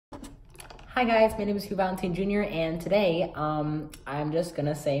Hi guys, my name is Hugh Valentine Jr. and today I'm just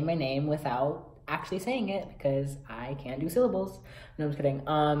gonna say my name without actually saying it because I can't do syllables. No, I'm just kidding.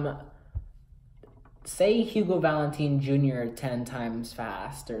 Say Hugo Valentine Jr. 10 times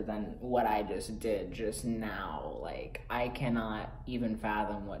faster than what I just did just now. Like, I cannot even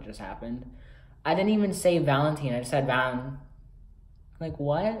fathom what just happened. I didn't even say Valentine, I just said Like,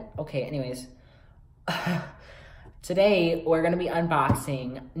 what? Okay, anyways. Today, we're gonna be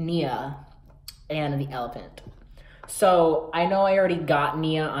unboxing Nia and the elephant. So I know I already got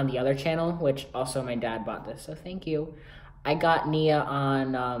Nia on the other channel, which also my dad bought this, so thank you. I got Nia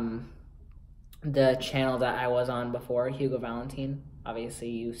on the channel that I was on before, Hugo Valentine.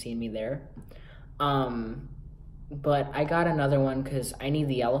 Obviously, you've seen me there. But I got another one because I need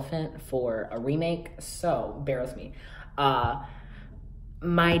the elephant for a remake, so bear with me.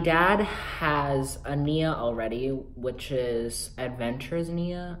 My dad has a Nia already, which is Adventures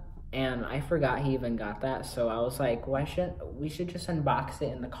Nia, and I forgot he even got that, so I was like, we should just unbox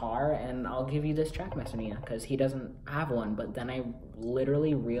it in the car, and I'll give you this Trackmaster Nia, because he doesn't have one. But then I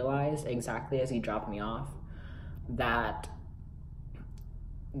literally realized exactly as he dropped me off that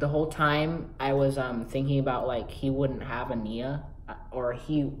the whole time I was thinking about, like, he wouldn't have a Nia, or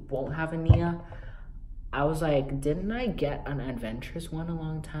he won't have a Nia. I was like, didn't I get an Adventures one a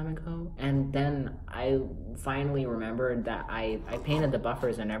long time ago? And then I finally remembered that I painted the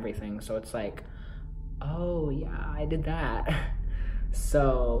buffers and everything. So it's like, oh yeah, I did that.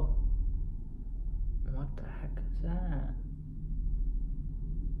 So, what the heck is that?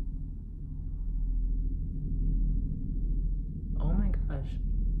 Oh my gosh.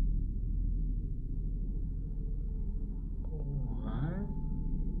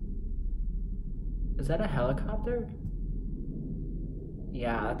 Is that a helicopter?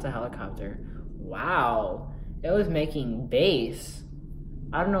 Yeah, that's a helicopter. Wow, it was making bass.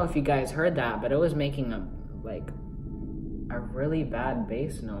 I don't know if you guys heard that, but it was making a really bad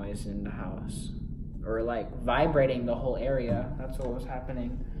bass noise in the house. Or like vibrating the whole area. That's what was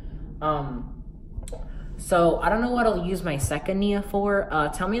happening. So I don't know what I'll use my second Nia for.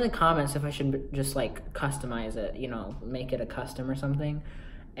 Tell me in the comments if I should just like customize it, you know, make it a custom or something.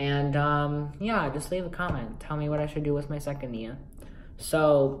 And yeah, just leave a comment. Tell me what I should do with my second Nia.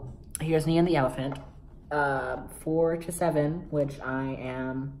 So here's Nia and the elephant. 4 to 7, which I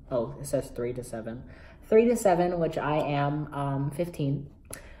am. Oh, it says 3 to 7. 3 to 7, which I am 15.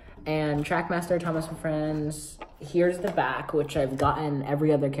 And Trackmaster, Thomas and Friends. Here's the back, which I've gotten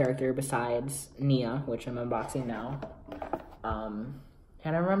every other character besides Nia, which I'm unboxing now. And I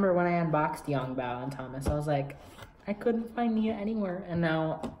remember when I unboxed Young Bao and Thomas, I was like, I couldn't find Nia anywhere, and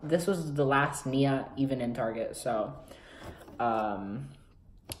now this was the last Nia even in Target. So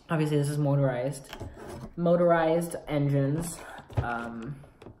obviously this is motorized engines,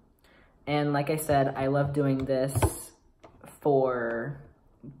 and like I said, I love doing this for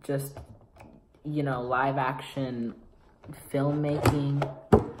just, you know, live action filmmaking,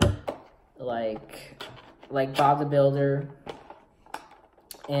 like Bob the Builder.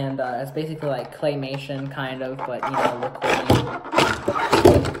 And it's basically like claymation, kind of, but, you know,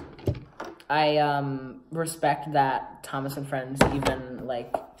 recording. I respect that Thomas and Friends even,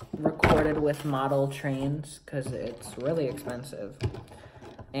 like, recorded with model trains, because it's really expensive.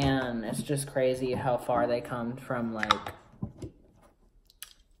 And it's just crazy how far they come from, like,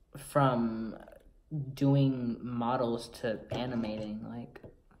 from doing models to animating. Like,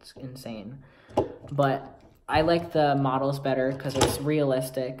 it's insane. But I like the models better because it's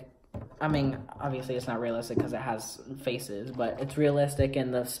realistic. I mean, obviously it's not realistic because it has faces, but it's realistic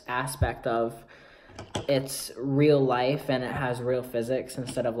in this aspect of it's real life and it has real physics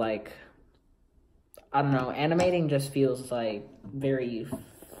instead of, like, I don't know, animating just feels like very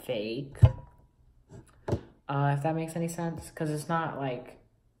fake. If that makes any sense, because it's not like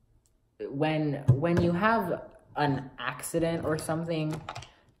when you have an accident or something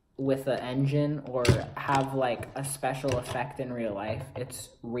with the engine or have like a special effect in real life, it's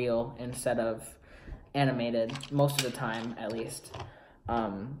real instead of animated most of the time, at least.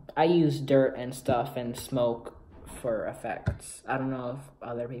 I use dirt and stuff and smoke for effects. I don't know if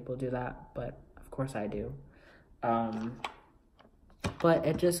other people do that, but of course I do. But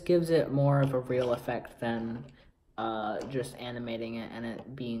it just gives it more of a real effect than just animating it and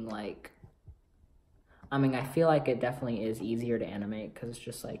it being like, I mean, I feel like it definitely is easier to animate because it's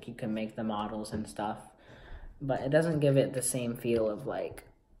just like you can make the models and stuff, but it doesn't give it the same feel of like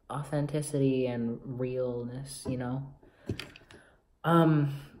authenticity and realness, you know?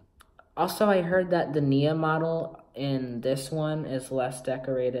 Also, I heard that the Nia model in this one is less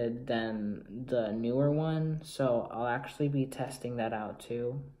decorated than the newer one, so I'll actually be testing that out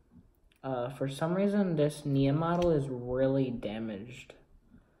too. For some reason, this Nia model is really damaged.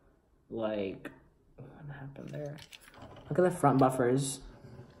 Like, what happened there? Look at the front buffers.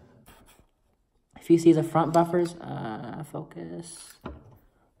 If you see the front buffers, focus.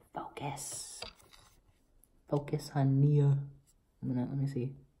 Focus on Nia. Let me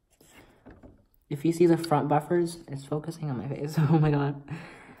see. If you see the front buffers, it's focusing on my face. Oh my god.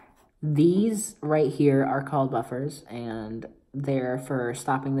 These right here are called buffers, and they're for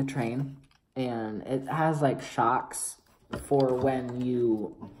stopping the train. And it has like shocks for when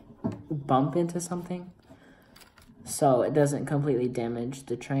you bump into something, so it doesn't completely damage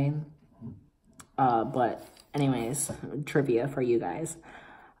the train. But anyways, trivia for you guys.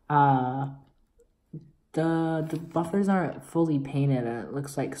 The buffers aren't fully painted, and it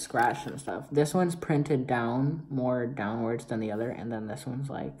looks like scratched and stuff. This one's printed down, more downwards than the other, and then this one's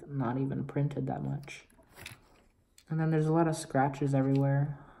like not even printed that much. And then there's a lot of scratches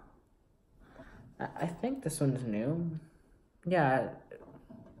everywhere. I think this one's new. Yeah.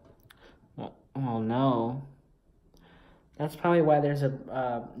 Oh no. That's probably why there's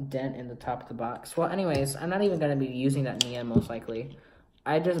a dent in the top of the box. Well, anyways, I'm not even going to be using that Nia most likely.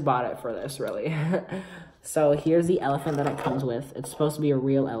 I just bought it for this, really. So here's the elephant that it comes with. It's supposed to be a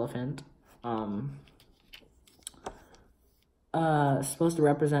real elephant. It's supposed to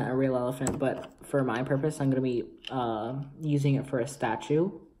represent a real elephant, but for my purpose, I'm going to be using it for a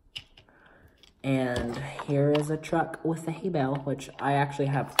statue. And here is a truck with a hay bale, which I actually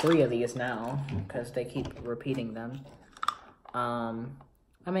have 3 of these now, because they keep repeating them.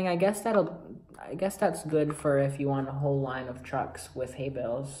 I mean, I guess that's good for if you want a whole line of trucks with hay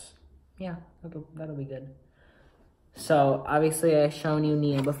bales. Yeah, that'll be good. So, obviously I've shown you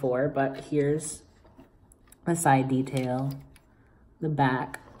Nia before, but here's a side detail. The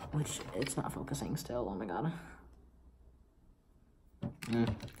back, which it's not focusing still, oh my god.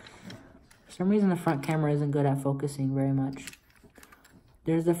 For some reason the front camera isn't good at focusing very much.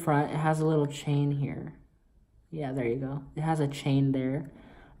 There's the front, it has a little chain here. Yeah, there you go. It has a chain there.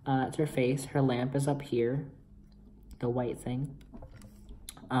 It's her face. Her lamp is up here. The white thing.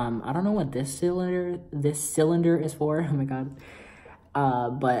 I don't know what this cylinder is for. Oh my god.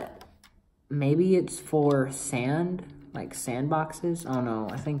 But maybe it's for sand, like sand boxes. Oh no,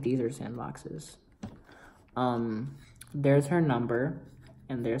 I think these are sand boxes. There's her number,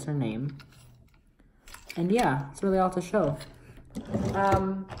 and there's her name. And yeah, it's really all to show.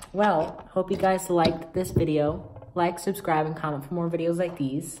 Well, hope you guys liked this video. Like, subscribe, and comment for more videos like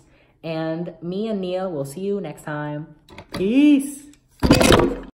these. And me and Nia will see you next time. Peace!